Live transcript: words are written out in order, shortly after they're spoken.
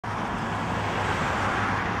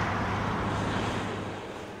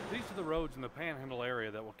roads in the Panhandle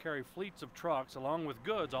area that will carry fleets of trucks along with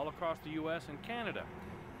goods all across the U.S. and Canada.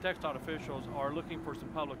 TxDOT officials are looking for some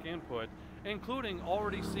public input, including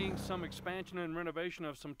already seeing some expansion and renovation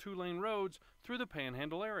of some two-lane roads through the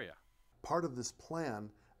Panhandle area. Part of this plan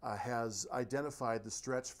has identified the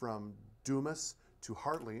stretch from Dumas to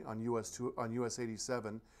Hartley on US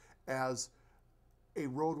 87 as a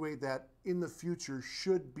roadway that in the future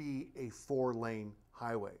should be a 4-lane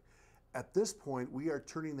highway. At this point, we are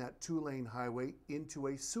turning that 2-lane highway into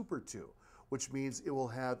a Super 2, which means it will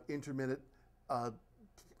have intermittent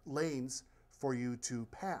lanes for you to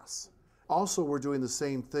pass. Also, we're doing the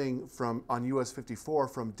same thing on US 54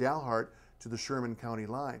 from Dalhart to the Sherman County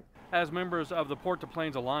line. As members of the Port to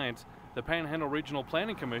Plains Alliance, the Panhandle Regional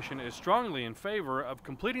Planning Commission is strongly in favor of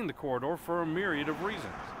completing the corridor for a myriad of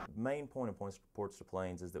reasons. The main point of Ports to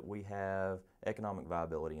Plains is that we have economic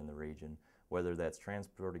viability in the region, whether that's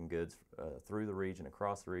transporting goods through the region,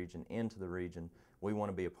 across the region, into the region. We want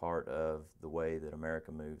to be a part of the way that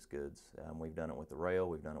America moves goods. We've done it with the rail,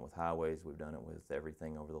 we've done it with highways, we've done it with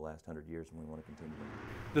everything over the last 100 years, and we want to continue.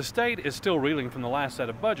 The state is still reeling from the last set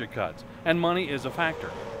of budget cuts, and money is a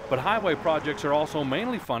factor. But highway projects are also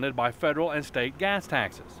mainly funded by federal and state gas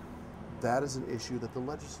taxes. That is an issue that the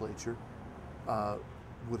legislature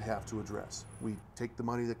would have to address. We take the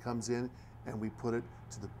money that comes in and we put it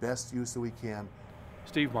to the best use that we can.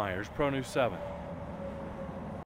 Steve Myers, Pro News 7.